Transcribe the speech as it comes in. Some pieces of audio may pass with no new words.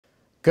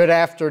Good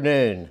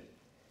afternoon.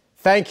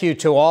 Thank you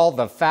to all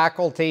the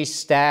faculty,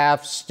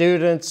 staff,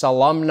 students,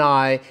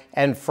 alumni,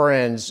 and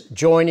friends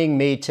joining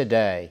me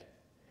today.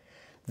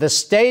 The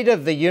State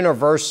of the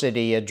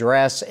University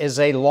Address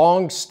is a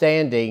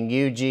long-standing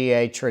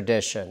UGA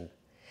tradition,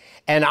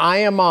 and I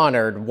am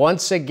honored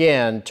once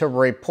again to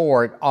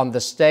report on the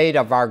state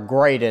of our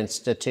great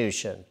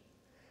institution.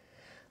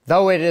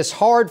 Though it is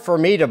hard for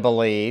me to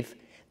believe,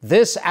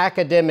 this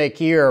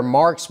academic year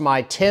marks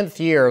my 10th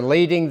year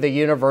leading the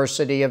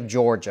University of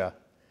Georgia.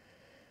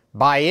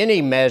 By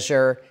any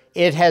measure,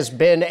 it has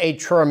been a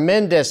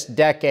tremendous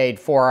decade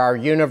for our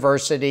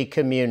university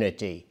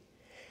community,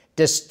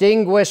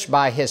 distinguished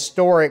by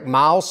historic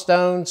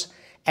milestones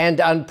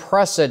and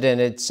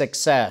unprecedented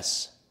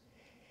success.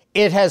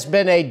 It has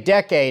been a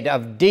decade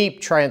of deep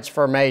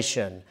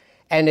transformation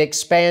and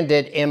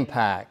expanded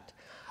impact,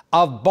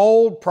 of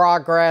bold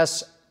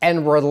progress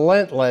and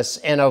relentless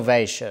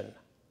innovation.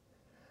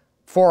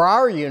 For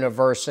our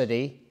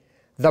university,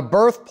 the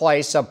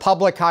birthplace of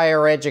public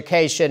higher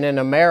education in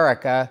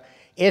America,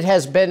 it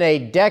has been a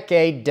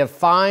decade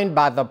defined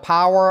by the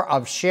power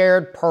of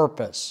shared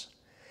purpose,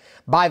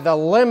 by the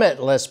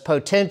limitless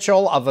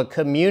potential of a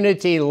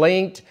community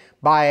linked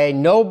by a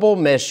noble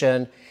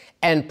mission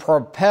and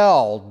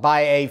propelled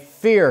by a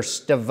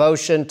fierce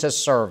devotion to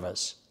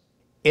service.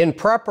 In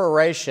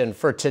preparation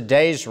for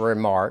today's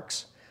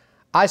remarks,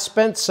 I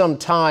spent some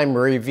time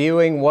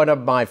reviewing one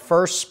of my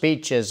first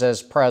speeches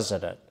as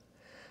president,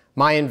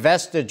 my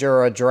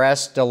investiture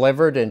address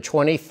delivered in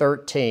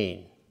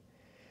 2013.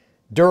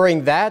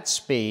 During that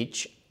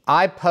speech,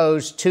 I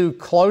posed two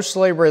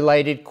closely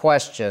related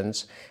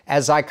questions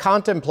as I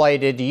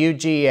contemplated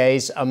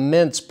UGA's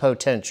immense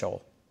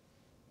potential.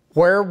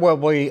 Where will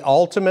we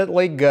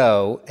ultimately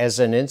go as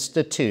an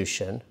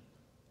institution?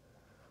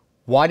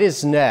 What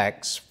is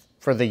next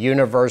for the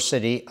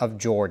University of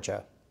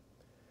Georgia?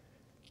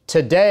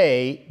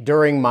 Today,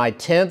 during my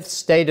 10th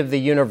State of the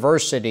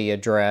University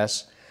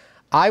address,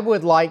 I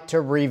would like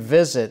to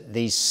revisit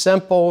these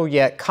simple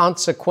yet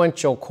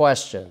consequential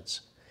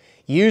questions,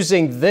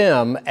 using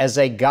them as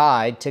a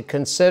guide to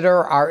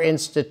consider our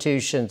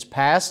institution's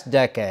past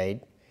decade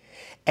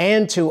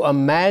and to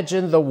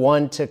imagine the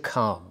one to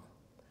come.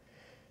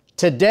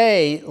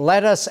 Today,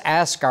 let us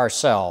ask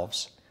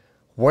ourselves,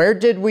 where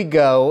did we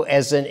go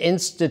as an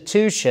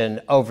institution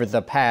over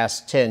the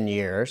past 10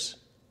 years?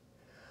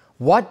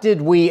 What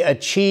did we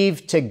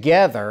achieve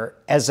together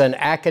as an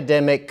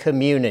academic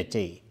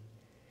community?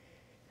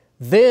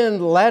 Then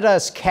let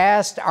us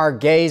cast our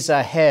gaze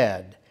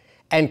ahead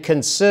and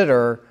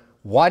consider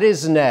what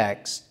is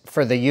next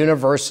for the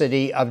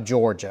University of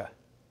Georgia.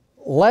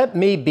 Let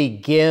me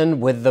begin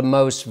with the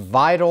most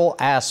vital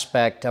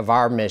aspect of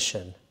our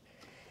mission,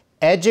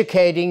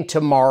 educating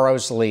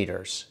tomorrow's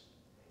leaders.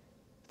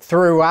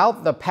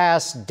 Throughout the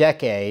past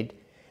decade,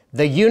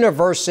 the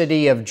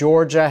University of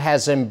Georgia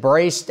has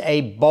embraced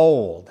a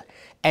bold,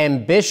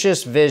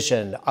 ambitious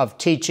vision of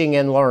teaching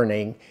and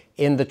learning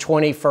in the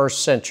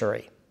 21st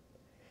century.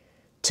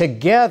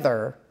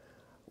 Together,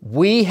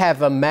 we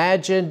have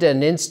imagined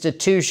an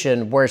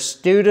institution where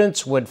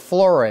students would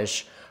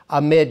flourish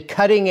amid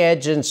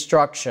cutting-edge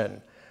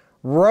instruction,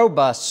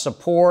 robust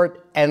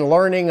support, and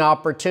learning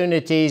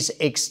opportunities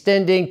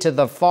extending to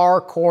the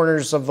far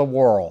corners of the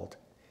world.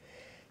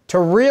 To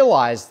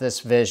realize this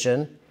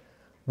vision,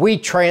 we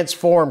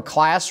transformed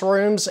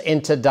classrooms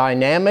into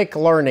dynamic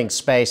learning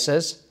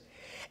spaces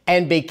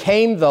and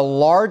became the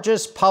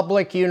largest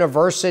public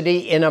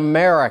university in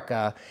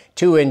America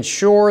to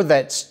ensure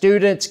that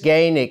students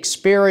gain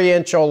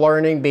experiential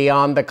learning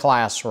beyond the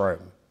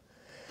classroom.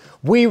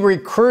 We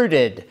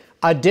recruited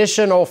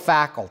additional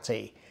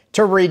faculty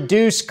to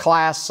reduce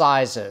class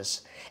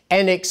sizes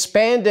and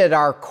expanded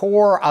our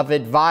core of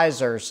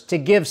advisors to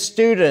give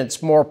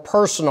students more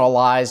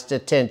personalized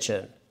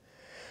attention.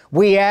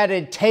 We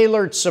added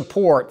tailored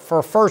support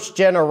for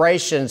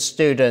first-generation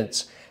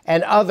students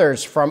and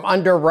others from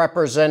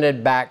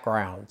underrepresented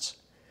backgrounds.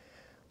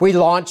 We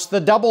launched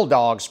the Double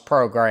Dogs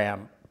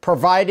program,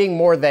 providing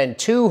more than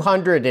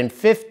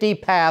 250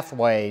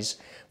 pathways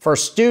for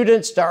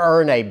students to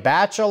earn a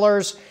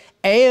bachelor's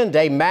and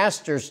a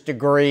master's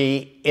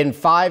degree in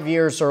 5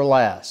 years or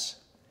less.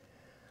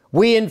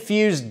 We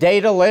infused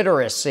data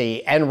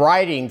literacy and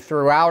writing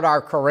throughout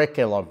our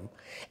curriculum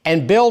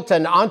and built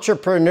an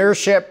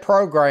entrepreneurship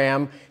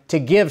program to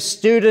give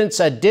students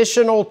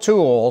additional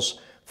tools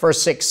for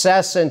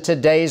success in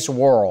today's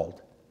world.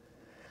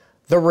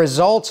 The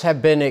results have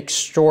been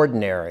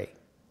extraordinary.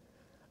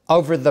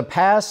 Over the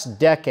past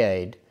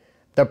decade,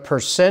 the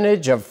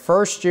percentage of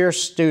first-year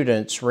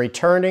students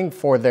returning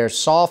for their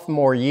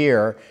sophomore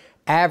year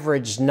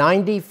averaged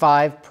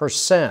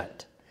 95%,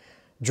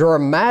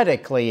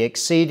 dramatically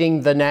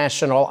exceeding the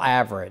national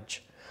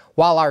average,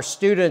 while our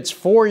students'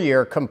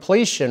 four-year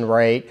completion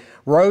rate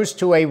rose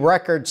to a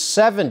record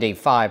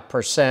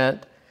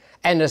 75%,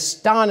 an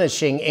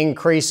astonishing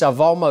increase of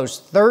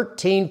almost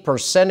 13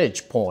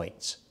 percentage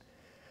points.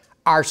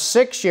 Our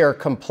six-year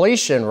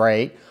completion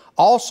rate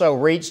also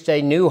reached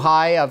a new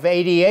high of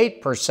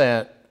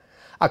 88%,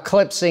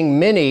 eclipsing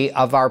many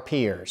of our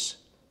peers.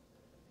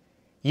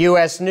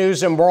 U.S.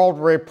 News & World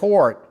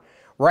Report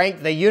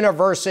ranked the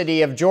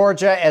University of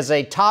Georgia as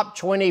a top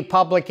 20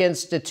 public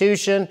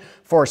institution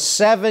for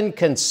 7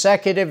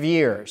 consecutive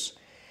years,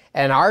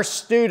 and our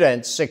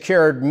students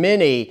secured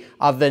many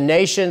of the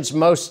nation's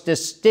most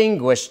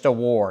distinguished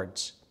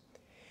awards.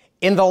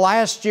 In the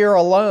last year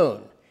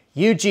alone,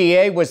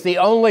 UGA was the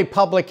only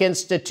public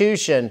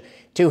institution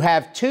to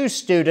have 2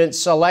 students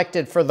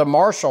selected for the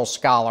Marshall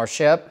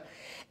Scholarship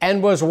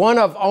and was one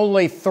of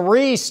only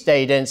 3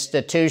 state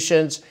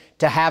institutions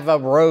to have a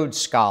Rhodes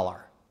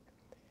Scholar.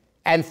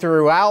 And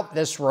throughout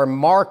this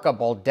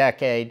remarkable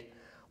decade,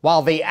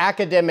 while the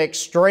academic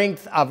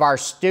strength of our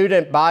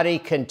student body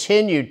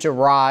continued to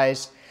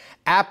rise,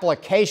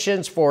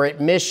 applications for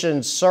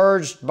admission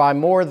surged by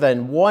more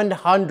than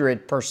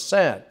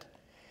 100%,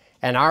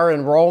 and our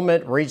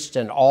enrollment reached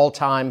an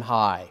all-time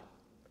high.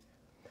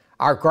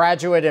 Our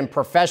graduate and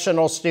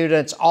professional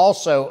students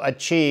also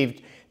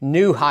achieved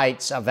new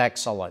heights of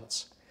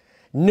excellence.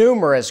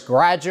 Numerous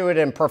graduate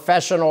and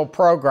professional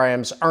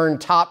programs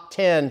earned top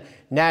 10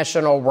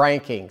 national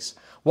rankings,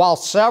 while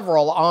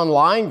several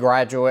online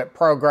graduate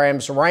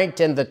programs ranked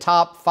in the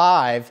top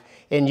 5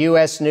 in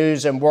U.S.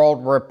 News &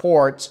 World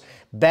Report's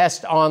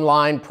Best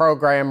Online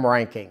Program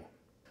ranking.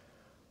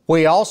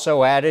 We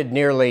also added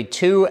nearly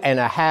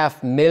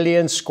 2.5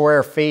 million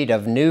square feet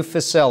of new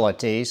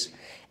facilities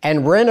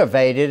and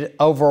renovated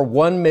over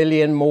 1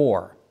 million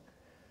more.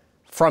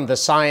 From the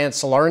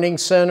Science Learning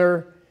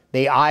Center,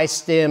 the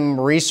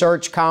iSTEM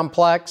Research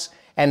Complex,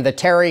 and the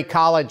Terry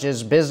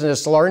College's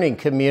Business Learning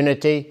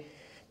Community,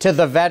 to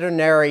the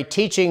Veterinary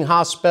Teaching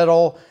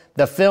Hospital,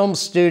 the Film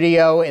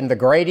Studio in the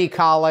Grady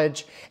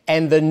College,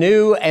 and the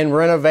new and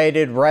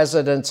renovated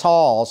residence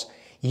halls,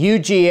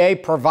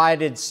 UGA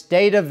provided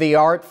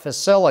state-of-the-art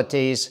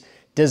facilities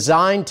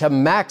designed to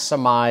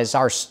maximize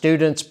our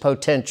students'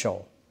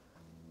 potential.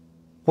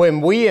 When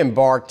we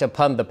embarked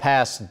upon the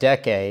past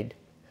decade,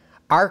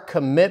 our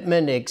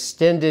commitment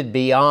extended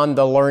beyond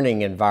the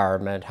learning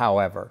environment,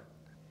 however.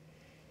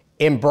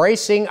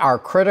 Embracing our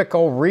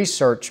critical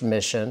research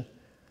mission,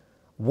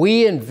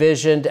 we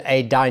envisioned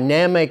a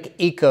dynamic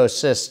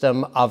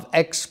ecosystem of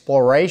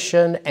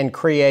exploration and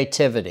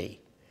creativity,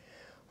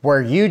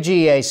 where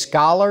UGA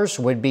scholars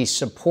would be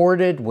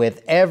supported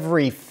with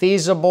every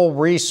feasible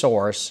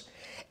resource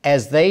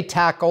as they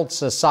tackled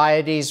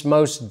society's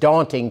most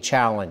daunting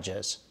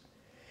challenges.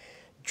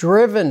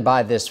 Driven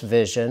by this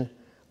vision,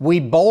 we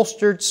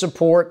bolstered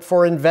support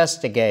for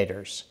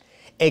investigators,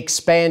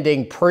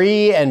 expanding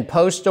pre- and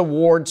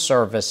post-award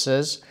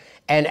services,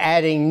 and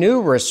adding new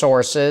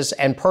resources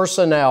and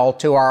personnel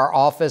to our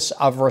Office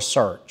of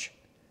Research.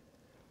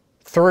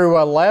 Through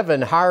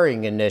 11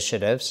 hiring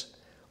initiatives,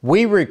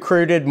 we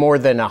recruited more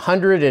than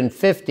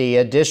 150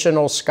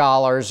 additional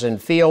scholars in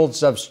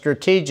fields of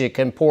strategic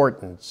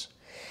importance,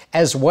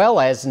 as well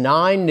as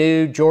 9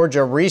 new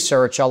Georgia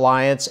Research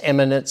Alliance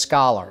eminent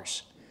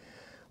scholars.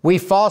 We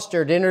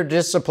fostered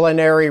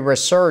interdisciplinary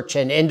research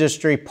and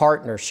industry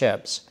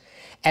partnerships,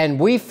 and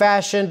we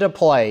fashioned a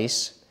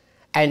place,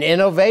 an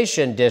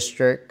innovation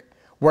district,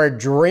 where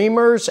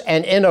dreamers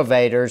and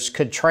innovators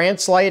could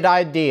translate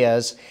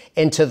ideas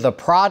into the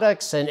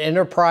products and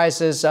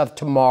enterprises of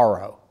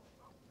tomorrow.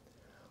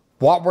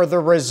 What were the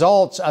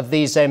results of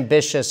these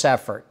ambitious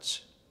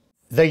efforts?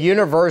 The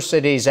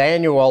university's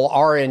annual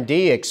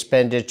R&D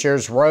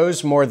expenditures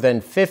rose more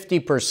than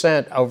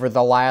 50% over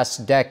the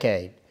last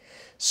decade,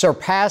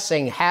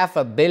 surpassing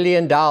 $500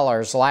 million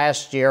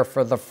last year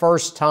for the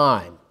first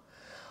time,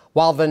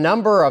 while the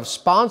number of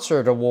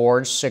sponsored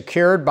awards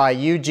secured by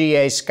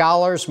UGA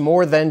scholars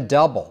more than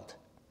doubled.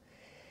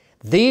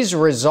 These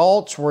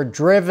results were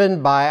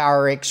driven by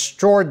our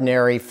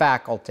extraordinary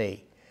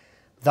faculty,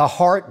 the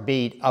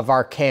heartbeat of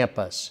our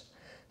campus,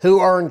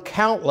 who earned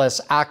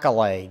countless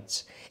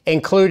accolades,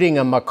 including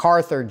a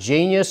MacArthur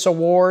Genius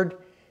Award,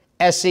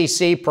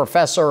 SEC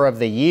Professor of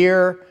the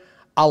Year,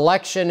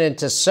 election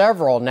into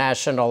several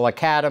national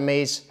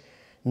academies,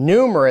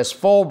 numerous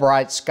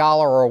Fulbright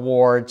Scholar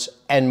Awards,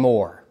 and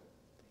more.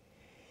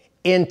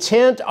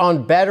 Intent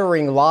on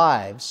bettering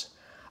lives,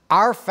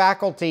 our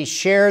faculty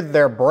shared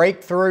their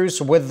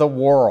breakthroughs with the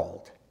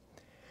world.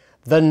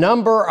 The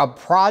number of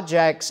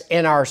projects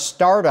in our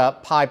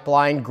startup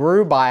pipeline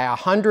grew by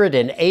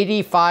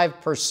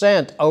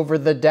 185% over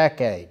the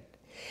decade,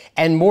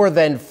 and more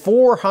than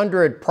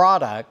 400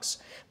 products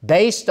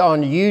based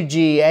on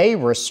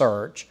UGA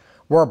research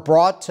were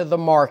brought to the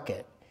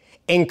market,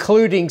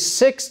 including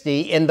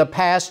 60 in the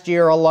past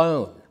year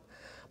alone,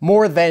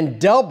 more than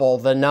double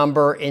the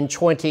number in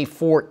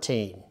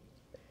 2014.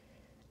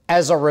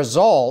 As a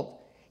result,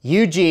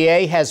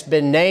 UGA has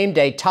been named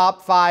a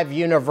top 5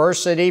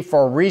 university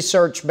for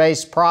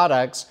research-based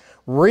products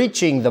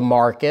reaching the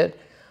market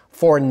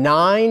for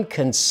 9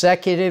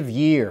 consecutive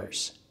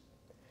years.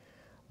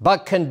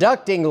 But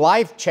conducting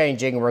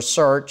life-changing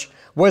research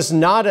was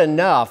not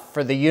enough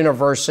for the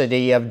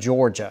University of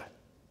Georgia.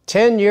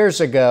 10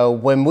 years ago,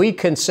 when we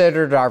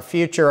considered our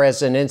future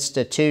as an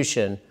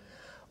institution,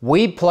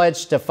 we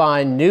pledged to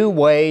find new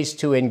ways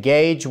to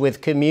engage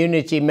with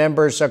community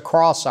members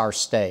across our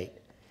state,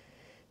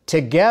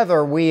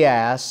 Together we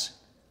ask,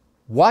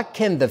 what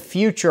can the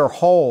future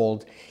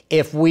hold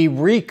if we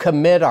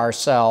recommit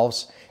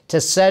ourselves to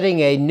setting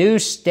a new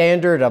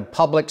standard of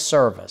public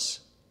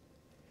service?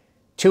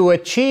 To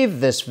achieve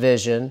this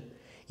vision,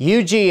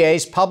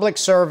 UGA's public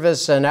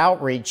service and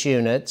outreach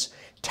units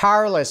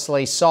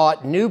tirelessly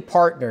sought new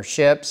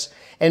partnerships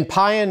and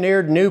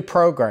pioneered new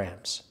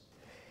programs.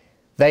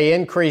 They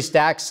increased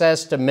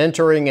access to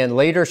mentoring and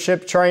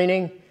leadership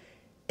training,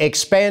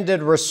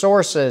 expanded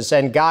resources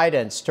and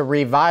guidance to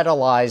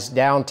revitalize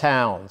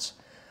downtowns,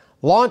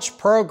 launched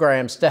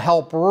programs to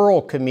help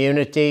rural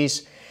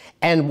communities,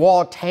 and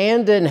walked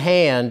hand in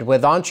hand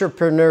with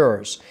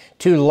entrepreneurs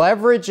to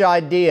leverage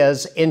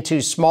ideas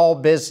into small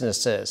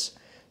businesses,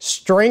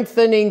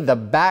 strengthening the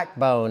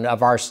backbone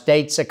of our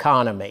state's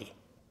economy.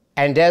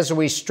 And as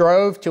we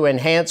strove to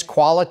enhance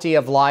quality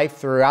of life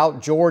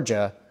throughout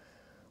Georgia,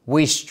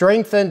 we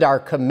strengthened our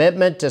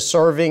commitment to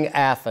serving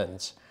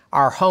Athens,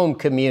 our home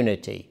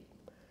community.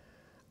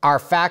 Our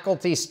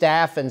faculty,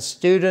 staff, and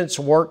students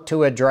worked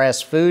to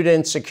address food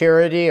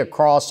insecurity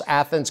across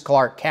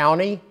Athens-Clarke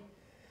County,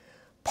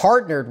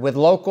 partnered with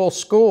local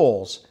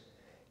schools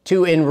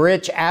to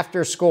enrich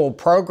after-school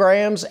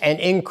programs and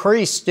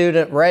increase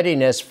student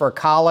readiness for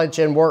college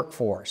and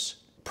workforce,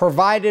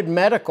 provided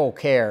medical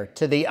care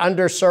to the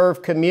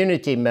underserved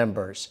community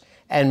members,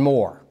 and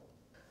more.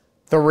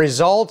 The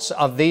results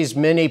of these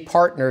many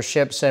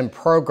partnerships and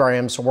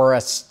programs were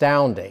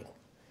astounding.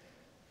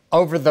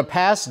 Over the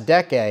past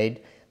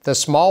decade, the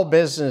Small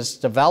Business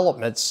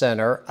Development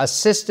Center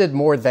assisted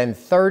more than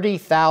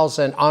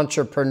 30,000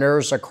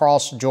 entrepreneurs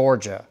across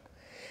Georgia,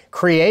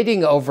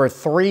 creating over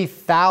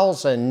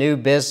 3,000 new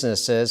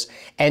businesses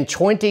and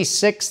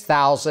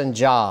 26,000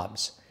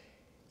 jobs.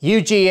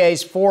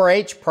 UGA's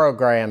 4-H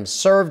programs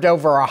served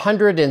over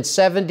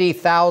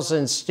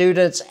 170,000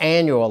 students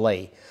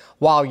annually,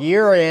 while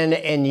year in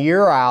and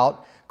year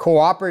out,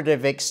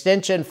 cooperative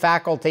extension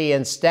faculty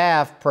and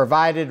staff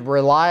provided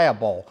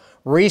reliable,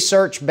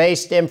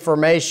 research-based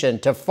information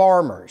to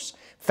farmers,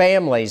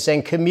 families,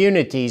 and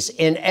communities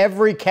in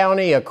every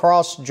county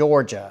across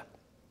Georgia.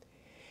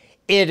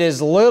 It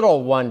is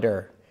little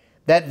wonder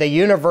that the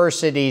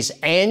university's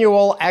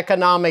annual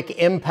economic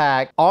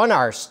impact on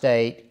our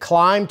state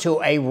climbed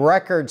to a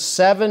record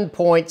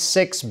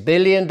 $7.6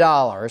 billion,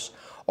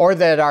 or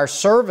that our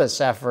service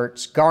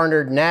efforts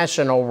garnered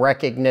national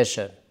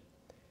recognition.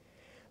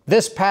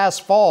 This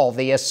past fall,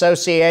 the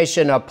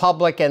Association of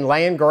Public and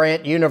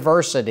Land-Grant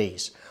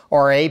Universities,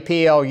 or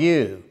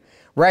APLU,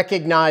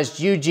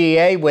 recognized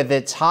UGA with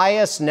its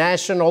highest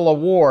national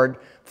award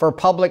for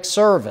public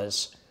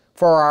service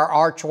for our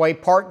Archway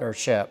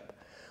Partnership,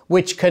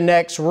 which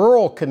connects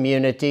rural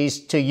communities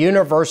to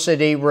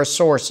university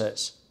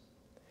resources.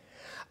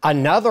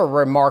 Another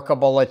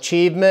remarkable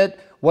achievement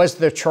was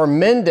the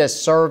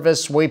tremendous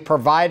service we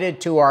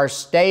provided to our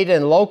state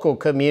and local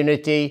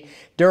community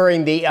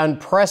during the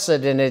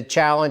unprecedented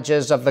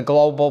challenges of the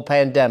global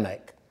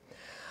pandemic.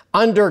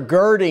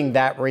 Undergirding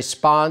that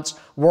response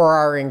were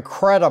our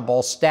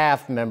incredible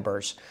staff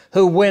members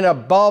who went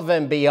above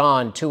and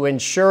beyond to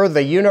ensure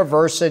the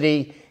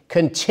university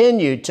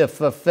continued to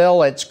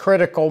fulfill its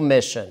critical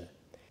mission.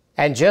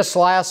 And just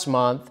last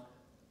month,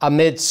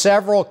 amid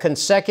several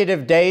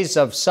consecutive days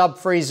of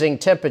sub-freezing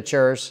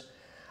temperatures,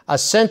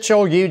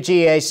 essential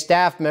UGA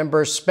staff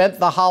members spent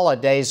the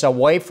holidays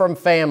away from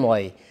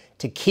family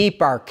to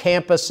keep our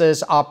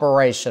campuses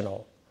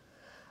operational,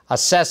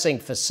 assessing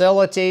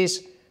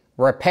facilities,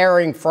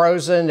 repairing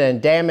frozen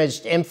and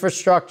damaged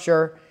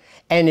infrastructure,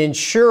 and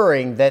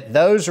ensuring that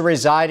those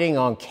residing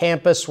on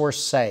campus were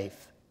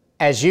safe.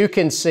 As you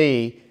can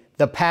see,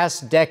 the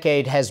past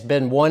decade has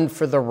been one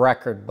for the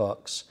record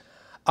books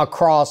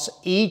across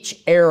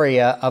each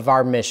area of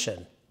our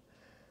mission.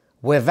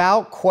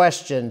 Without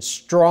question,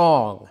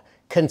 strong,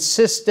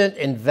 consistent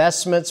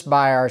investments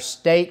by our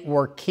state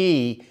were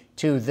key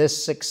to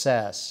this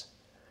success.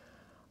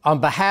 On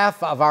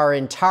behalf of our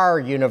entire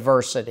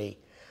university,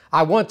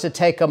 I want to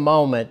take a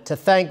moment to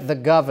thank the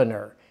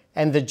Governor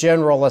and the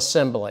General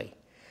Assembly,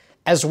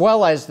 as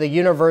well as the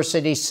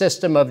University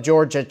System of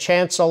Georgia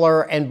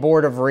Chancellor and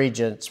Board of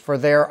Regents for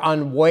their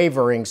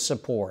unwavering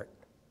support.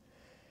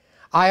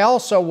 I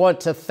also want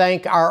to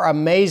thank our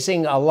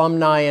amazing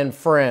alumni and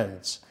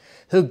friends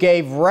who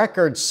gave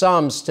record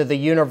sums to the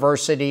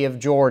University of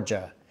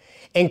Georgia,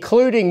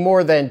 including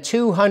more than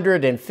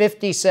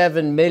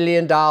 $257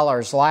 million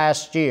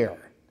last year.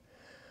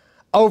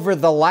 Over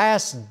the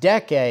last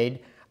decade,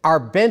 our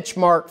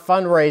benchmark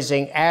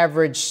fundraising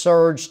average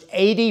surged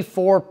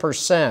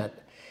 84%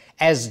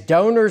 as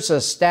donors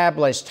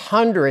established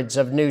hundreds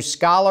of new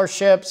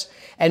scholarships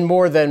and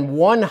more than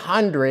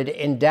 100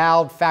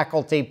 endowed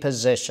faculty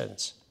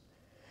positions.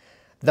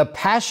 The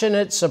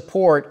passionate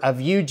support of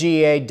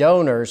UGA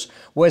donors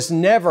was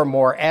never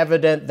more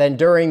evident than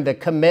during the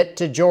Commit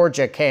to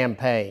Georgia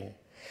campaign,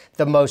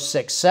 the most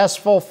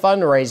successful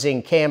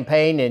fundraising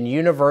campaign in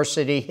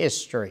university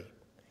history.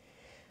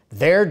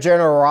 Their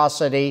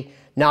generosity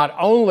not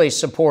only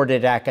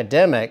supported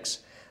academics,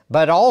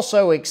 but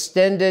also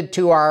extended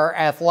to our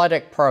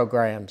athletic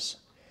programs,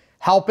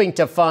 helping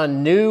to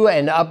fund new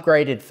and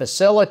upgraded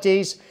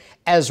facilities,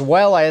 as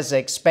well as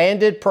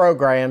expanded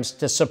programs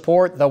to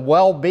support the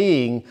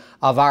well-being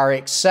of our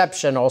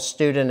exceptional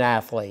student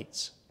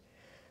athletes.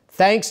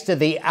 Thanks to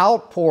the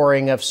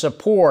outpouring of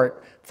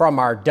support from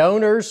our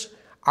donors,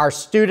 our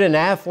student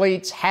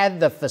athletes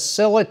had the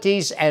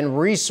facilities and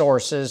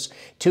resources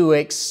to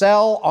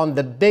excel on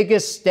the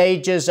biggest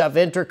stages of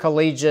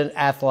intercollegiate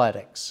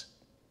athletics.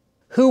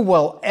 Who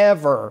will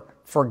ever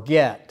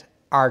forget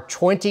our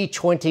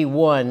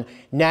 2021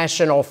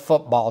 National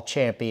Football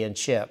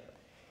Championship,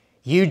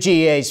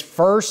 UGA's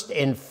first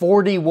in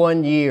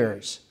 41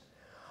 years,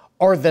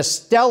 or the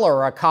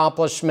stellar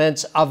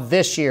accomplishments of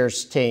this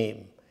year's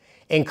team,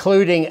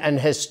 including an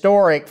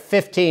historic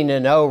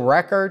 15-0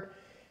 record,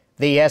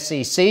 the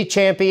SEC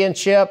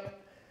Championship,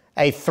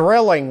 a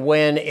thrilling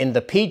win in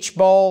the Peach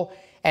Bowl,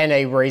 and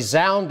a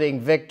resounding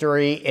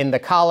victory in the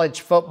College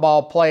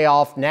Football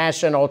Playoff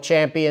National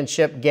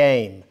Championship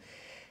game,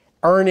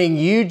 earning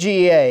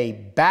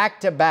UGA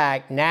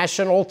back-to-back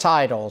national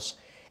titles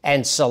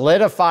and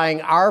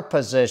solidifying our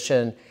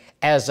position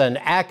as an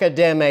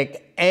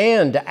academic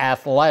and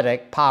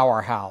athletic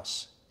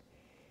powerhouse.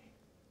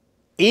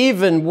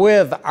 Even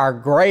with our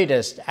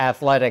greatest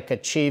athletic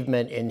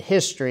achievement in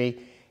history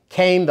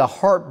came the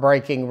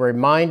heartbreaking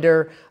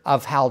reminder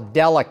of how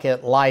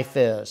delicate life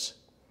is,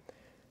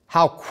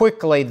 how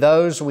quickly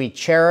those we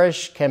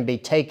cherish can be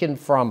taken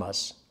from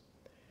us.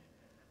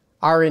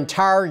 Our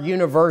entire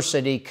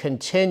university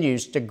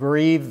continues to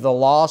grieve the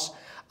loss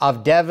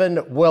of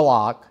Devin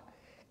Willock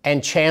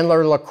and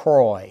Chandler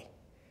LaCroix,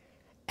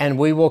 and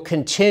we will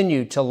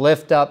continue to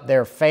lift up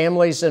their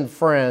families and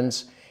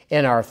friends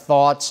in our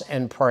thoughts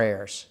and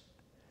prayers.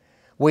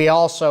 We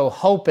also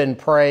hope and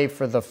pray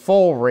for the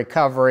full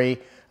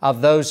recovery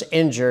of those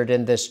injured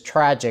in this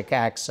tragic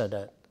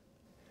accident.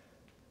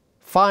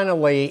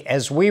 Finally,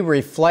 as we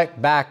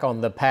reflect back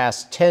on the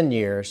past 10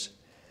 years,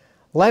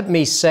 let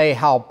me say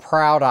how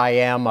proud I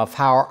am of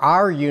how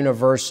our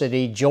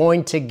university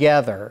joined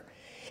together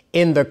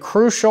in the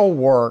crucial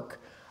work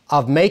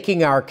of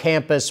making our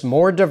campus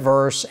more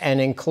diverse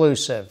and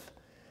inclusive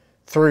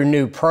through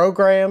new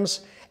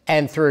programs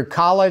and through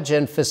college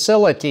and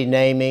facility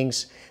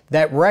namings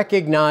that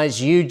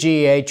recognize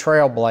UGA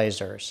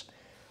trailblazers,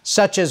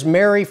 such as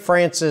Mary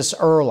Frances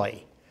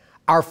Early,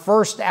 our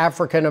first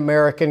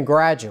African-American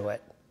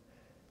graduate,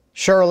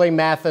 Shirley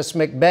Mathis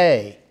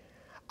McBay,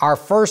 our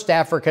first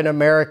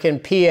African-American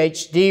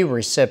PhD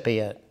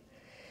recipient,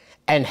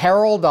 and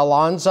Harold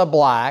Alonzo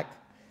Black,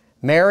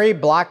 Mary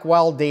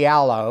Blackwell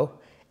Diallo,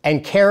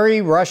 and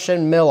Carrie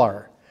Russian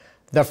Miller,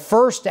 the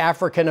first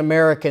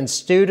African-American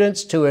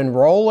students to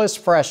enroll as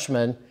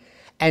freshmen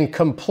and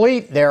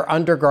complete their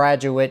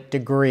undergraduate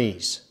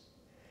degrees.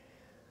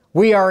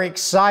 We are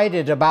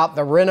excited about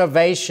the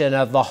renovation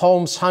of the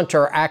Holmes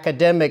Hunter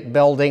Academic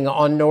Building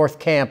on North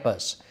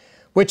Campus,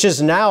 which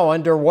is now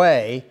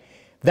underway,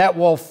 that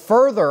will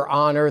further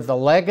honor the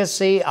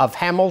legacy of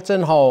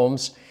Hamilton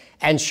Holmes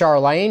and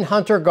Charlene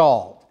Hunter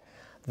Gault,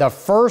 the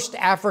first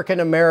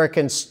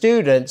African-American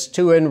students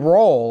to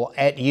enroll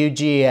at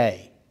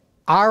UGA.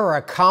 Our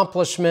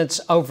accomplishments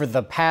over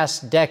the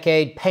past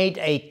decade paint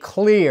a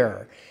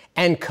clear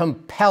and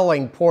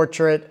compelling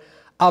portrait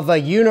of a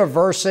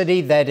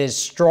university that is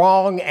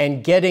strong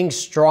and getting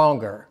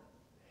stronger.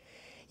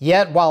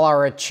 Yet while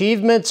our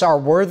achievements are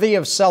worthy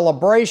of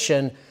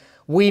celebration,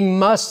 we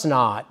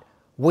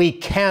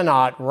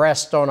cannot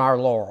rest on our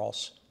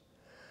laurels.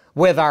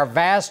 With our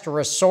vast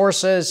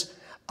resources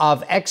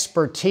of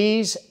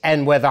expertise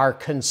and with our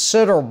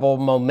considerable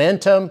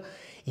momentum,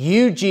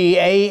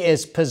 UGA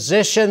is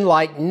positioned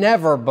like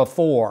never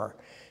before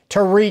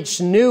to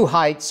reach new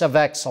heights of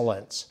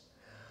excellence.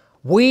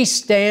 We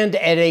stand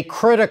at a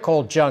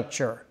critical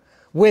juncture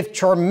with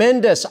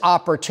tremendous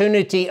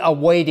opportunity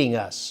awaiting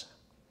us.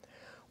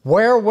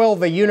 Where will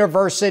the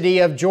University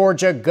of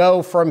Georgia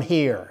go from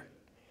here?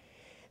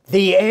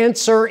 The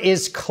answer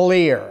is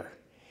clear.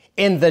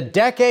 In the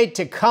decade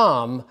to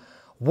come,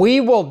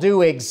 we will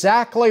do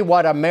exactly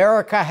what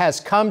America has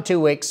come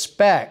to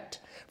expect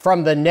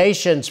from the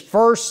nation's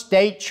first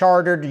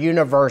state-chartered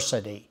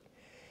university.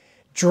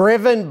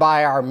 Driven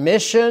by our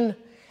mission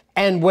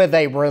and with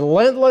a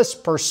relentless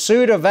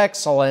pursuit of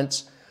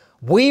excellence,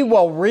 we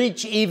will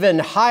reach even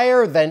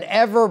higher than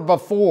ever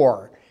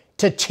before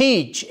to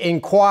teach,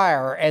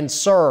 inquire, and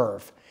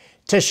serve,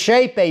 to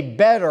shape a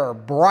better,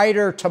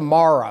 brighter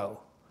tomorrow.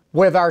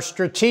 With our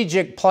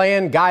strategic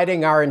plan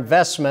guiding our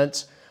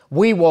investments,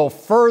 we will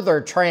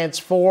further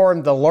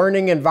transform the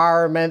learning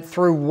environment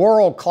through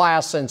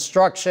world-class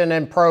instruction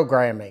and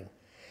programming.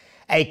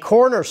 A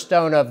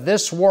cornerstone of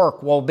this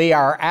work will be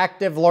our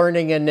Active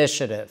Learning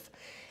Initiative,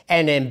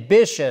 an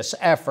ambitious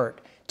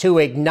effort to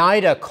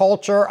ignite a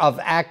culture of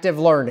active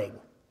learning.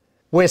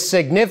 With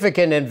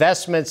significant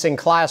investments in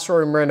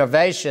classroom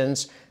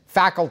renovations,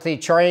 faculty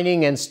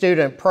training, and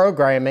student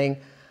programming,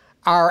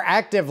 our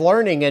Active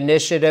Learning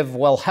Initiative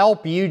will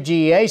help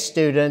UGA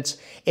students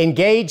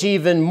engage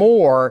even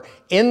more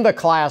in the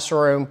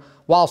classroom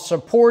while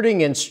supporting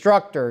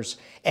instructors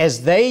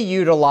as they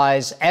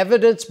utilize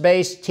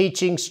evidence-based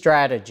teaching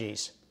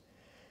strategies.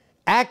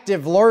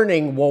 Active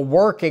learning will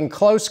work in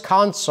close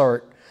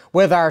concert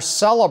with our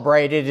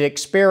celebrated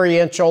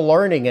experiential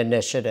learning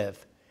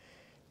initiative.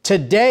 To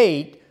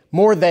date,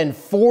 more than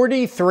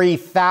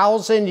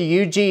 43,000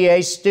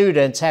 UGA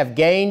students have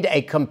gained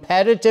a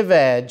competitive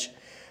edge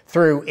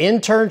through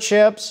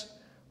internships,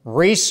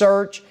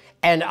 research,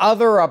 and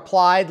other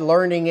applied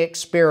learning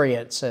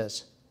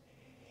experiences.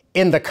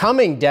 In the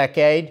coming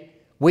decade,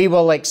 we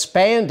will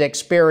expand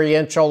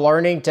experiential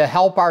learning to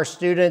help our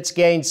students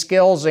gain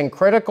skills in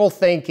critical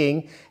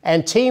thinking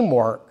and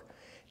teamwork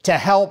to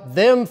help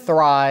them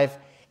thrive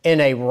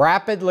in a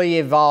rapidly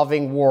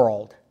evolving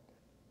world.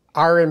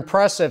 Our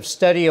impressive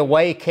Study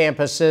Away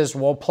campuses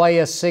will play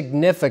a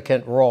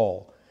significant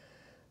role.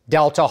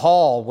 Delta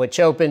Hall,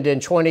 which opened in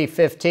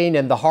 2015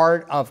 in the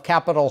heart of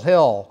Capitol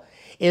Hill,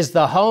 is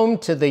the home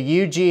to the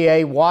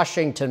UGA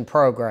Washington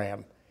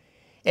program.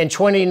 In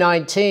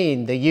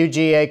 2019, the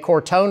UGA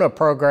Cortona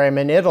program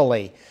in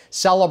Italy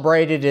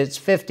celebrated its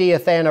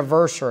 50th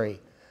anniversary,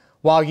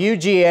 while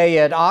UGA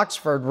at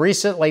Oxford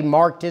recently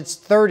marked its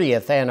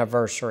 30th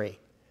anniversary.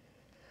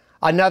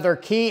 Another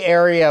key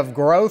area of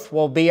growth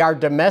will be our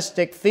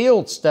domestic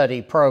field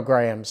study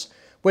programs,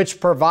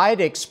 which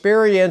provide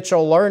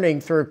experiential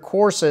learning through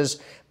courses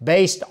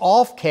based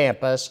off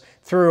campus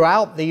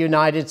throughout the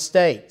United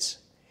States.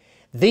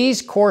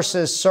 These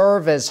courses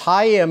serve as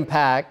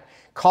high-impact,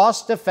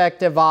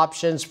 cost-effective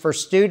options for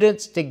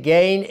students to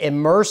gain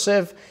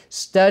immersive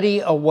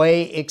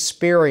study-away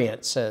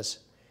experiences.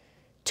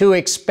 To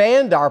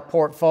expand our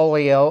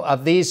portfolio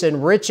of these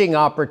enriching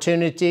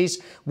opportunities,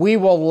 we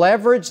will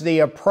leverage the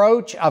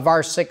approach of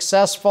our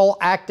successful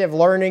Active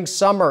Learning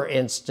Summer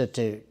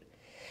Institute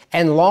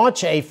and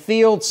launch a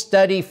Field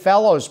Study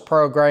Fellows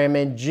program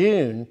in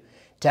June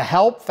to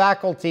help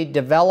faculty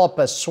develop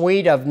a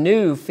suite of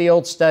new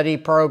field study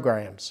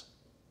programs.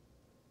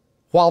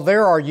 While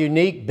there are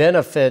unique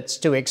benefits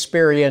to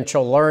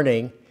experiential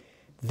learning,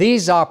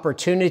 these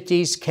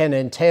opportunities can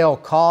entail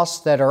costs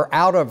that are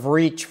out of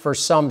reach for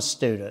some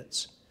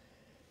students.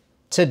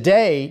 To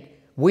date,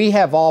 we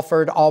have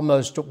offered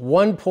almost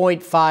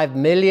 $1.5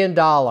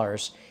 million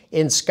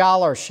in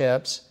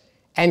scholarships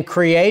and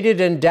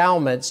created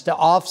endowments to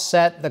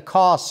offset the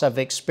costs of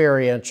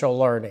experiential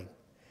learning.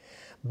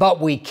 But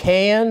we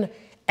can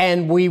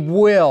and we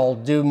will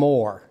do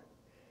more.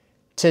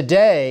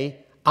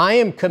 Today, I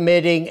am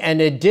committing an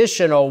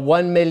additional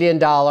 $1 million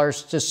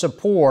to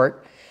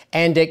support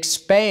and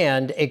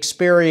expand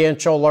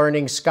experiential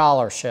learning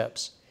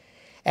scholarships.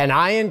 And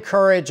I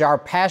encourage our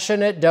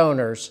passionate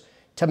donors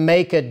to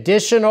make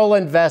additional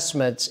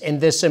investments in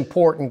this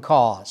important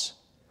cause.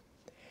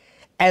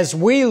 As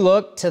we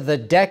look to the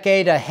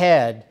decade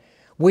ahead,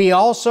 we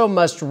also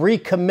must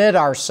recommit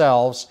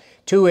ourselves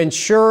to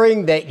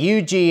ensuring that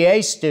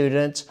UGA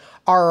students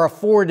are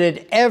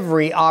afforded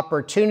every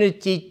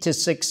opportunity to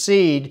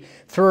succeed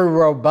through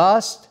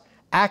robust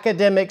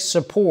academic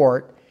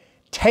support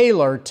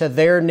tailored to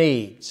their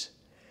needs.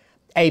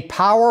 A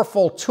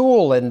powerful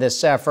tool in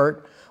this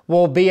effort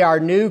will be our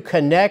new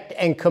Connect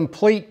and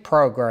Complete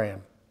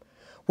program,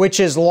 which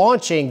is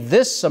launching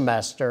this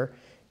semester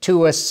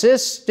to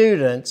assist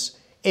students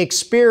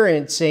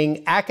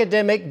experiencing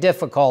academic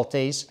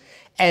difficulties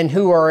and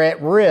who are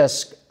at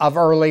risk of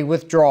early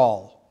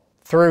withdrawal.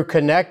 Through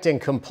Connect and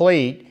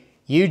Complete,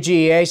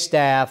 UGA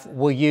staff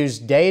will use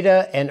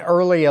data and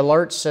early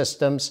alert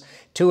systems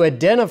to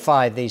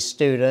identify these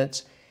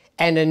students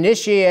and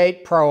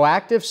initiate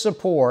proactive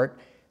support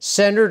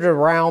centered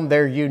around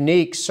their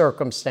unique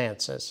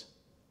circumstances.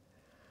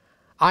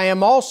 I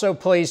am also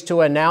pleased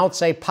to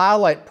announce a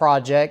pilot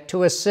project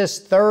to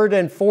assist third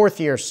and fourth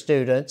year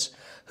students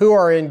who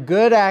are in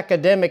good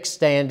academic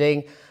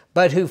standing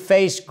but who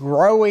face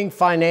growing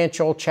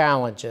financial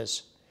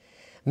challenges.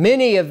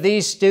 Many of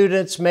these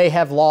students may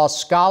have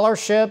lost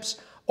scholarships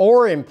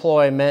or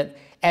employment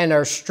and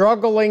are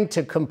struggling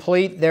to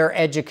complete their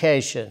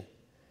education.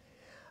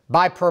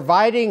 By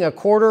providing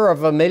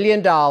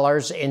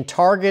 $250,000 in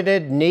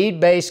targeted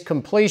need-based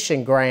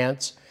completion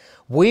grants,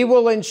 we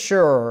will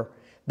ensure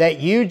that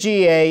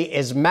UGA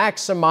is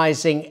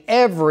maximizing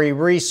every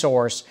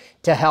resource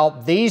to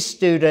help these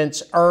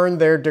students earn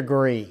their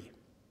degree.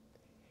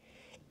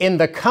 In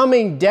the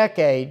coming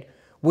decade,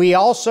 we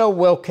also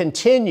will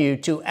continue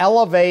to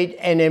elevate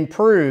and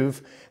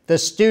improve the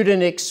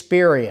student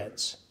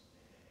experience.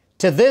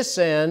 To this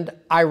end,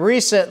 I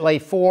recently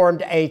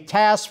formed a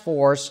task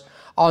force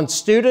on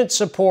student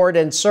support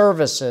and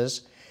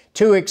services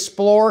to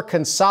explore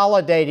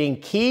consolidating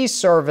key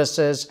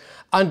services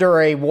under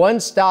a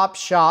one-stop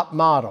shop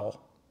model.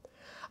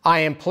 I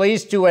am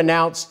pleased to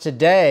announce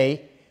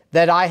today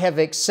that I have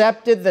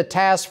accepted the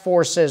task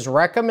force's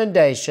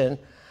recommendation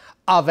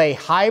of a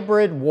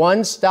hybrid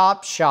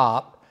one-stop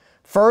shop,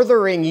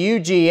 furthering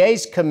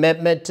UGA's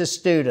commitment to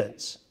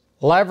students.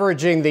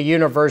 Leveraging the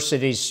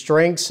university's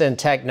strengths in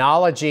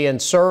technology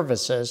and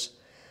services,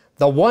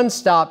 the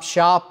one-stop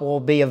shop will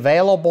be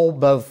available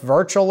both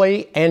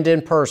virtually and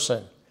in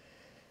person.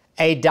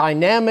 A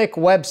dynamic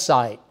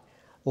website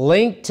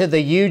linked to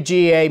the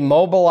UGA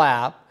mobile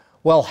app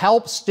will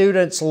help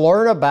students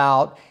learn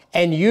about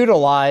and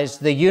utilize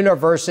the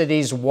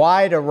university's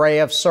wide array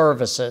of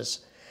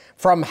services,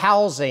 from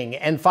housing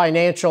and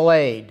financial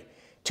aid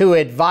to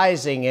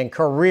advising and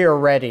career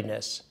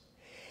readiness.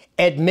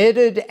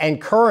 Admitted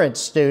and current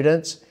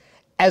students,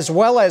 as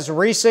well as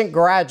recent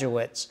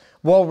graduates,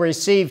 will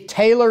receive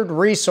tailored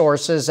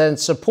resources and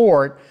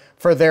support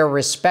for their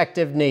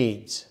respective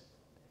needs.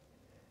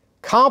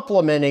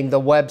 Complementing the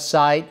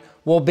website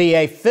will be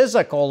a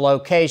physical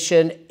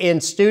location in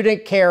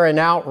student care and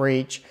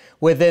outreach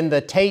within the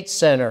Tate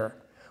Center,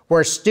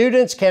 where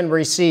students can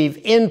receive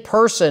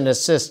in-person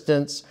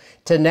assistance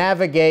to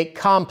navigate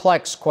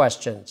complex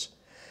questions.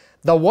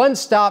 The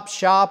one-stop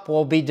shop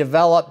will be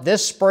developed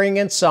this spring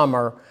and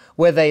summer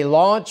with a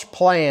launch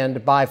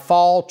planned by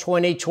fall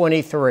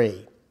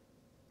 2023.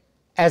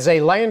 As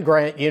a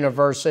land-grant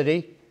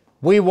university,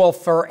 we will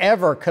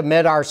forever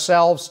commit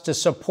ourselves to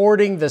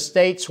supporting the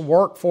state's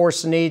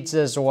workforce needs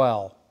as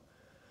well.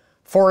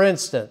 For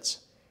instance,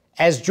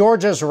 as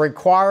Georgia's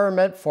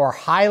requirement for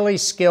highly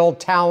skilled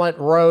talent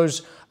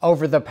rose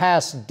over the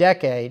past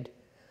decade,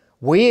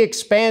 we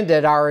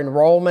expanded our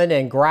enrollment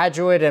in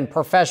graduate and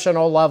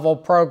professional level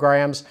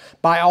programs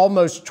by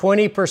almost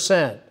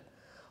 20%,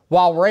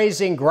 while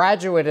raising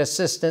graduate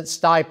assistant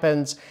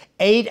stipends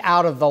 8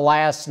 out of the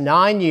last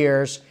 9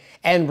 years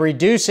and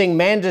reducing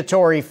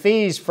mandatory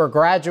fees for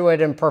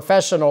graduate and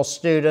professional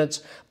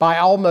students by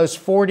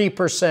almost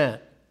 40%.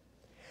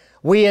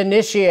 We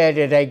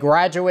initiated a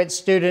Graduate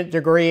Student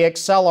Degree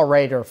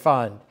Accelerator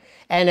Fund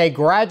and a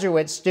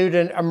Graduate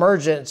Student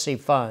Emergency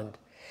Fund,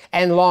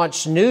 and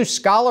launched new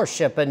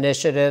scholarship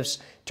initiatives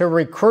to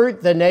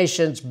recruit the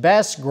nation's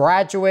best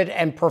graduate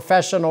and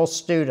professional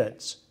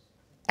students.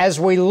 As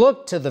we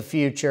look to the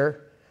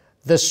future,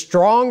 the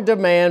strong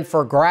demand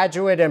for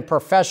graduate and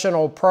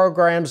professional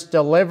programs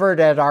delivered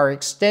at our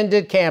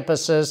extended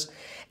campuses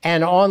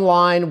and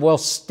online will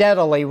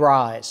steadily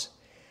rise.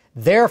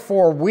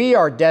 Therefore, we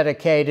are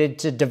dedicated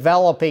to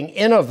developing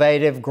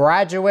innovative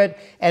graduate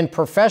and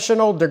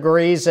professional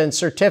degrees and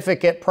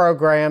certificate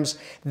programs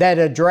that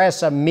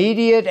address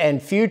immediate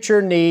and future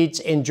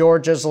needs in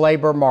Georgia's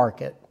labor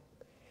market.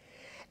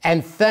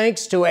 And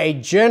thanks to a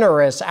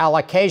generous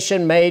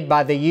allocation made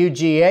by the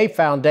UGA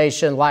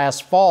Foundation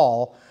last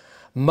fall,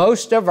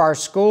 most of our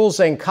schools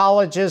and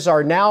colleges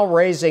are now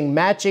raising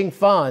matching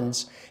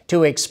funds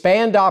to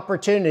expand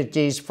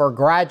opportunities for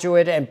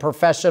graduate and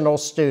professional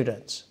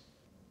students.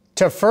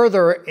 To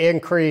further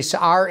increase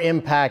our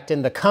impact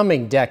in the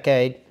coming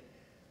decade,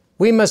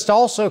 we must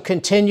also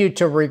continue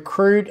to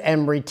recruit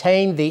and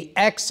retain the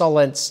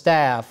excellent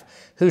staff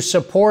who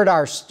support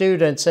our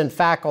students and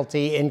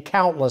faculty in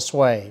countless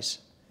ways.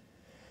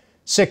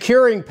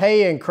 Securing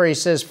pay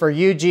increases for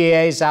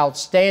UGA's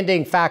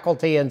outstanding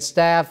faculty and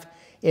staff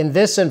in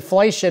this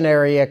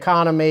inflationary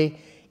economy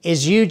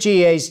is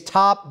UGA's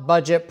top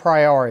budget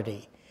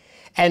priority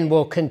and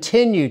will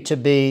continue to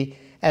be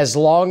as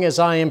long as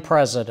I am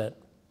president.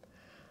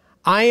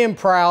 I am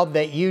proud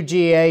that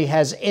UGA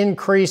has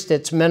increased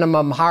its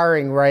minimum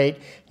hiring rate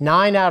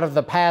 9 out of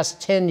the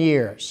past 10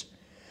 years.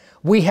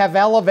 We have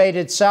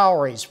elevated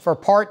salaries for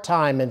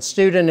part-time and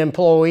student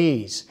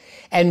employees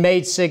and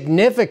made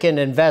significant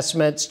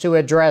investments to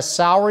address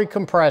salary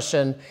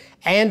compression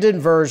and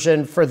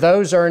inversion for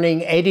those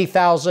earning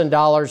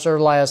 $80,000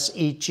 or less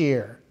each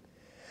year.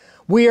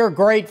 We are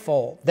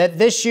grateful that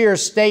this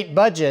year's state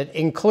budget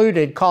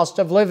included cost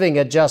of living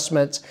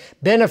adjustments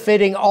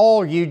benefiting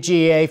all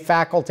UGA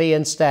faculty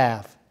and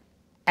staff.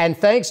 And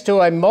thanks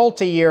to a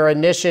multi-year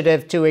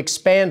initiative to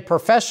expand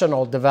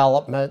professional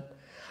development,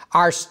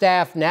 our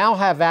staff now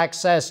have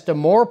access to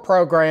more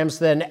programs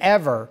than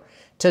ever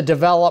to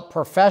develop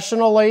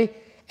professionally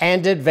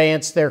and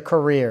advance their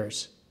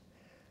careers.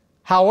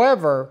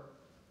 However,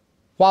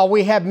 while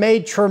we have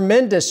made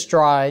tremendous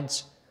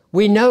strides,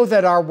 we know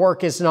that our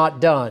work is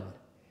not done.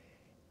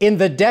 In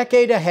the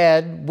decade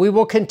ahead, we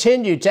will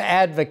continue to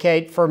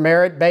advocate for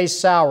merit-based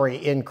salary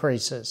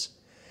increases.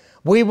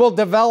 We will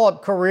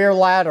develop career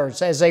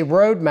ladders as a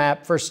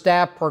roadmap for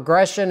staff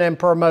progression and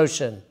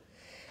promotion,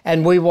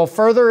 and we will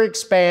further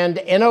expand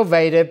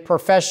innovative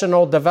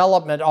professional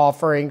development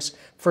offerings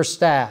for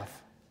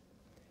staff.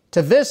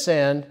 To this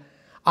end,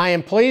 I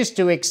am pleased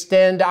to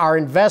extend our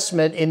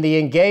investment in the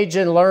Engage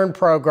and Learn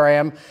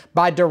program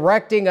by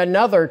directing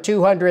another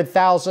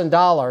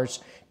 $200,000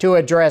 to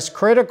address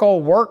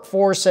critical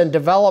workforce and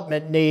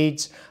development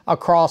needs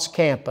across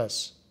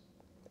campus.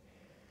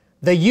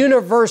 The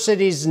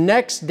university's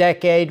next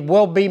decade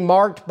will be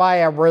marked by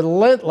a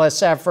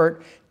relentless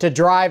effort to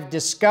drive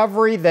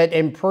discovery that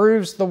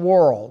improves the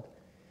world.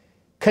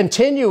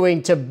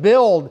 Continuing to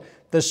build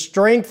the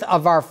strength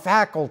of our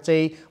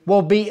faculty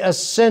will be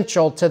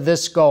essential to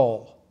this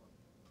goal.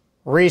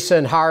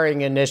 Recent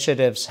hiring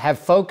initiatives have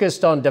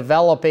focused on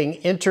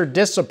developing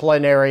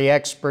interdisciplinary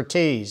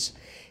expertise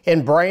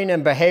in brain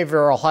and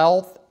behavioral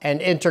health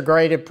and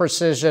integrated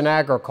precision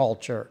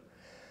agriculture,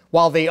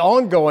 while the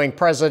ongoing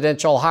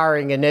presidential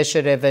hiring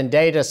initiative in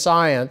data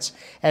science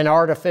and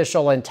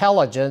artificial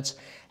intelligence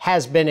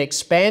has been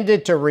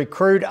expanded to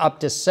recruit up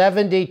to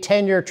 70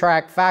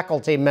 tenure-track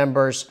faculty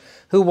members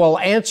who will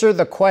answer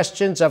the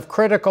questions of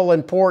critical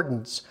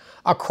importance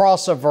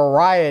across a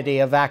variety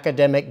of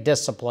academic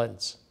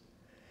disciplines.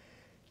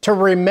 To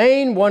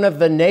remain one of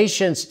the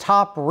nation's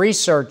top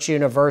research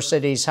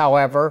universities,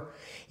 however,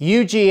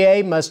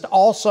 UGA must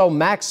also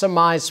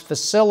maximize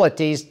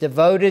facilities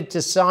devoted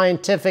to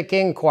scientific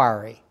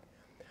inquiry.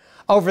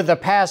 Over the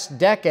past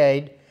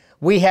decade,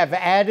 we have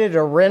added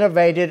or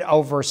renovated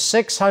over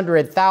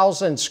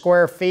 600,000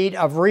 square feet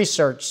of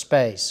research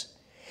space,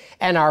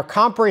 and our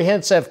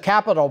comprehensive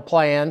capital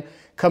plan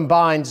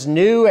combines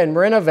new and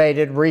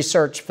renovated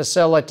research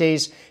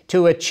facilities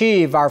to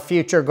achieve our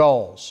future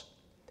goals.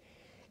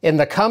 In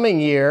the coming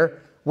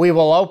year, we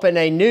will open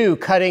a new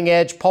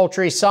cutting-edge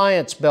poultry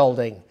science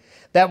building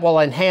that will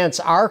enhance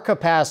our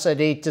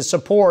capacity to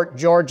support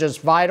Georgia's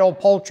vital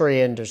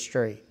poultry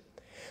industry.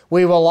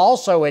 We will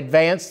also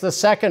advance the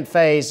second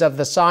phase of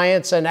the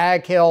Science and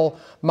Ag Hill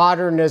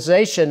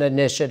Modernization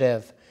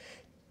Initiative,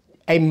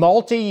 a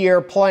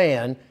multi-year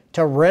plan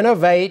to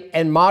renovate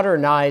and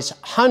modernize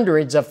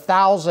hundreds of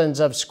thousands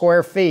of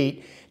square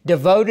feet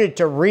devoted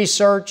to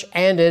research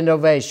and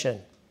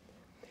innovation.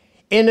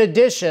 In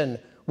addition,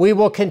 we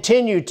will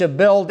continue to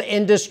build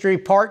industry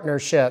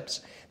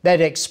partnerships that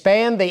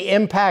expand the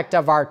impact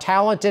of our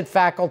talented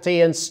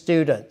faculty and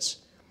students.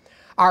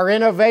 Our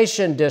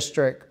Innovation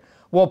District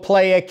will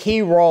play a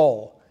key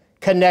role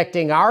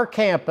connecting our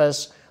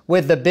campus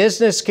with the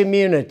business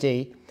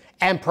community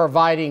and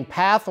providing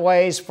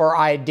pathways for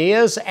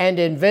ideas and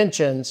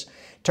inventions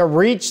to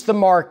reach the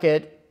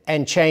market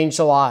and change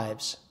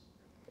lives.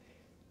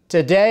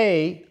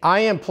 Today,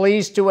 I am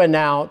pleased to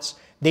announce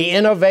the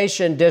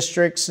Innovation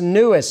District's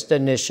newest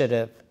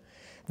initiative,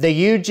 the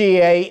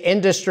UGA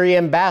Industry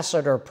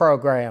Ambassador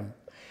Program,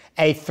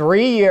 a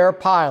 3-year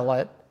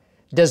pilot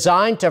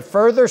designed to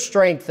further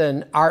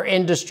strengthen our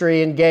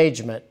industry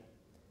engagement.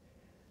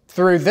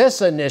 Through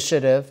this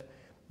initiative,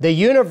 the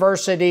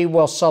university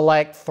will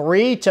select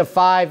 3 to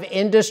 5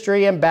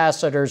 industry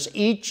ambassadors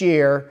each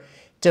year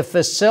to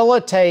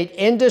facilitate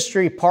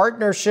industry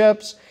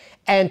partnerships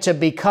and to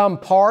become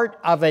part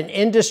of an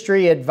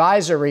industry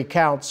advisory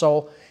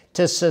council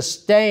to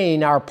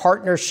sustain our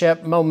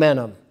partnership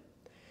momentum.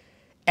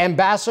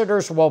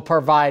 Ambassadors will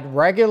provide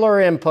regular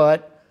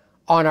input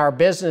on our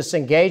business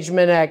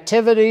engagement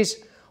activities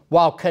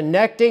while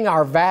connecting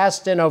our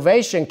vast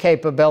innovation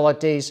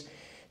capabilities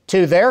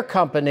to their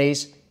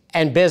companies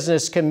and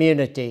business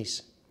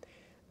communities.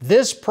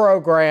 This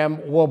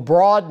program will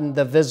broaden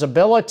the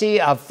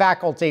visibility of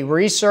faculty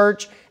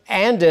research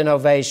and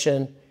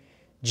innovation,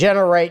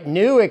 generate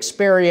new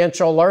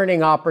experiential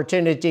learning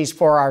opportunities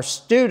for our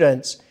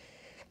students,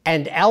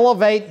 and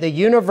elevate the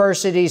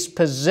university's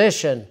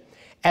position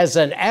as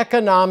an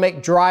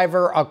economic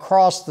driver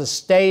across the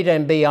state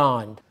and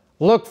beyond.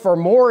 Look for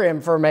more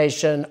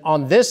information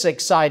on this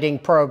exciting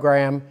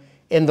program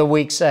in the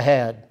weeks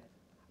ahead.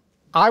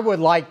 I would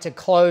like to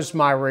close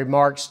my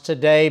remarks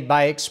today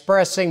by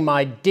expressing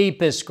my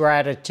deepest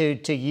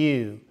gratitude to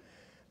you,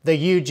 the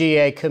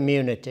UGA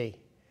community.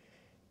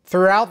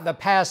 Throughout the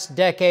past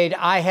decade,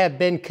 I have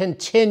been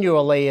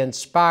continually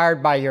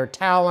inspired by your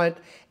talent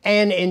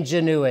and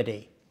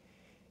ingenuity,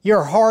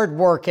 your hard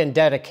work and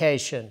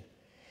dedication,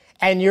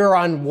 and your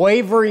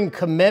unwavering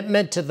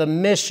commitment to the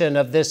mission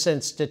of this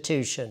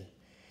institution.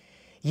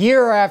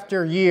 Year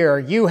after year,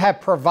 you have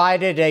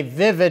provided a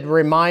vivid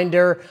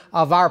reminder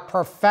of our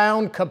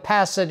profound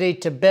capacity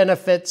to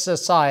benefit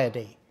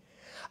society,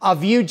 of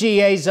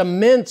UGA's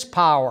immense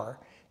power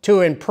to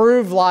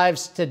improve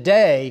lives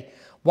today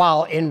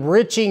while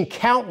enriching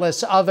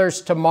countless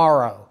others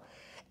tomorrow,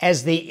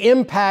 as the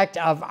impact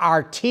of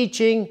our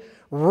teaching,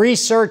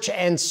 research,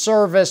 and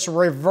service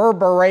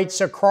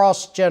reverberates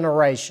across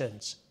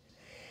generations.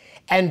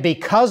 And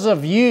because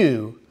of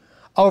you,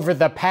 over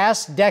the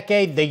past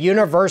decade, the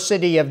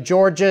University of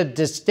Georgia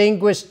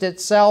distinguished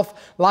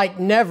itself like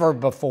never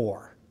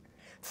before.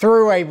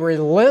 Through a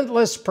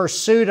relentless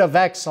pursuit of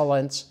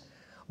excellence,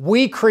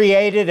 we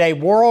created a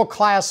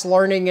world-class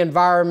learning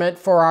environment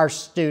for our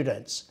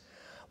students.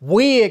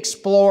 We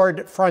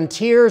explored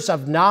frontiers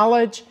of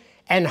knowledge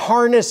and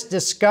harnessed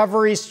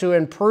discoveries to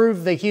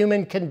improve the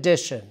human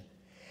condition.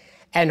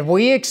 And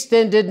we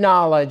extended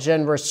knowledge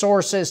and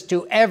resources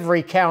to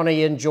every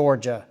county in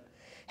Georgia,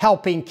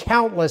 helping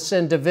countless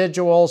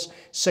individuals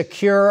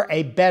secure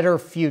a better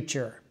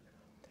future.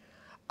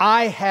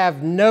 I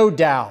have no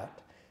doubt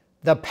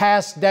the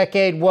past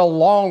decade will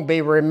long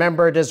be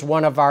remembered as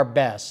one of our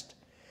best.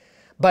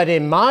 But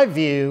in my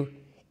view,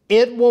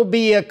 it will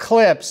be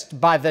eclipsed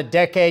by the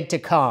decade to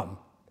come.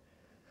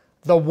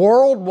 The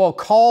world will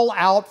call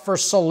out for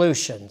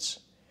solutions.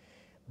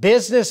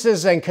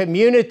 Businesses and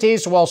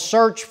communities will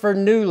search for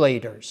new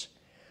leaders.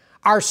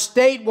 Our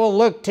state will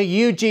look to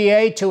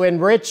UGA to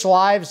enrich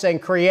lives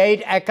and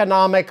create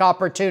economic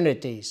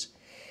opportunities.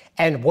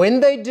 And when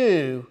they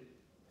do,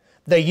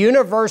 the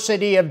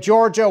University of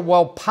Georgia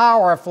will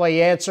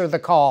powerfully answer the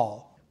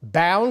call.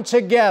 bound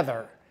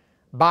together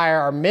by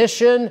our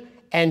mission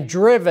and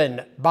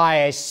driven by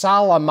a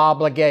solemn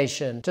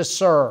obligation to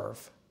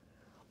serve.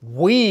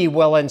 We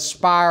will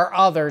inspire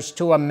others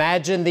to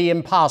imagine the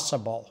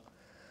impossible.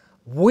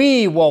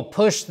 We will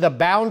push the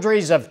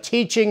boundaries of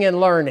teaching and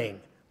learning.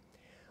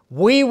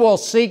 We will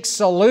seek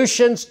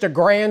solutions to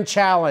grand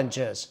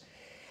challenges,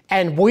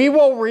 and we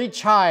will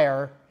reach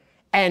higher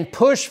and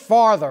push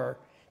farther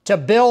to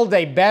build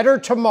a better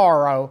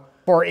tomorrow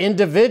for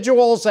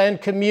individuals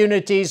and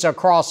communities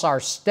across our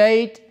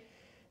state,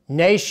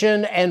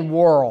 nation, and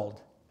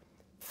world.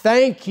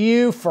 Thank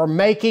you for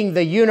making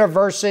the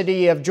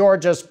University of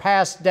Georgia's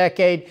past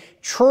decade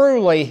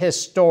truly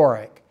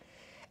historic.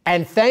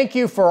 And thank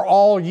you for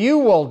all you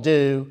will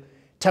do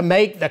to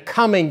make the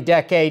coming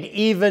decade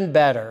even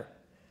better.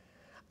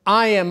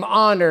 I am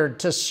honored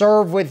to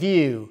serve with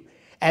you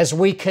as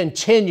we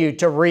continue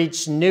to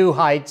reach new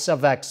heights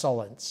of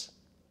excellence.